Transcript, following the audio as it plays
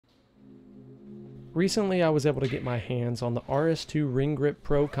Recently I was able to get my hands on the RS2 Ring Grip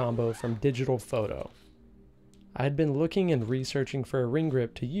Pro combo from Digitalfoto. I had been looking and researching for a ring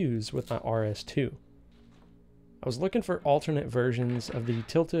grip to use with my RS2. I was looking for alternate versions of the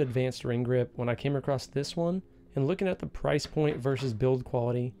Tilta Advanced Ring Grip when I came across this one, and looking at the price point versus build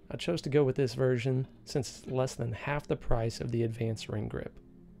quality, I chose to go with this version since it's less than half the price of the Advanced Ring Grip.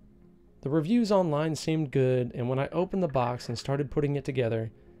 The reviews online seemed good, and when I opened the box and started putting it together,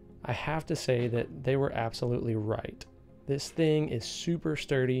 I have to say that they were absolutely right. This thing is super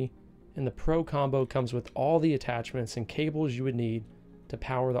sturdy, and the Pro combo comes with all the attachments and cables you would need to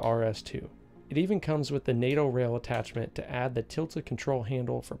power the RS2. It even comes with the NATO rail attachment to add the Tilta control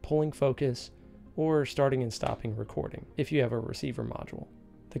handle for pulling focus or starting and stopping recording if you have a receiver module.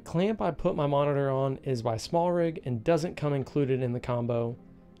 The clamp I put my monitor on is by SmallRig and doesn't come included in the combo,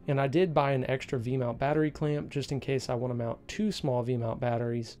 and I did buy an extra V-mount battery clamp just in case I want to mount 2 small V-mount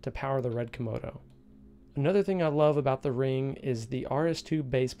batteries to power the Red Komodo. Another thing I love about the Ring is the RS2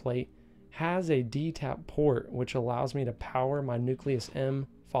 base plate has a D-tap port which allows me to power my Nucleus M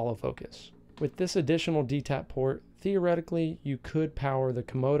follow focus. With this additional D-tap port, theoretically you could power the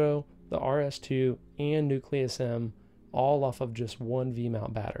Komodo, the RS2, and Nucleus M all off of just one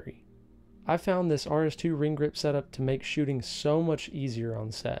V-mount battery. I found this RS2 ring grip setup to make shooting so much easier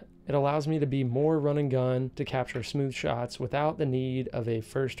on set. It allows me to be more run and gun to capture smooth shots without the need of a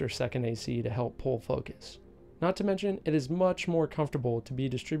first or second AC to help pull focus. Not to mention, it is much more comfortable to be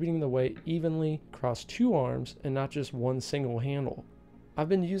distributing the weight evenly across 2 arms and not just one single handle. I've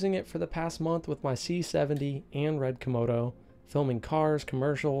been using it for the past month with my C70 and Red Komodo, filming cars,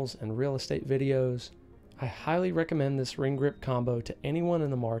 commercials, and real estate videos. I highly recommend this ring grip combo to anyone in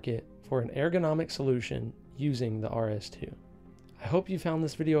the market for an ergonomic solution using the RS2. I hope you found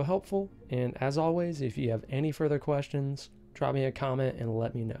this video helpful, and as always, if you have any further questions, drop me a comment and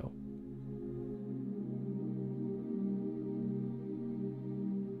let me know.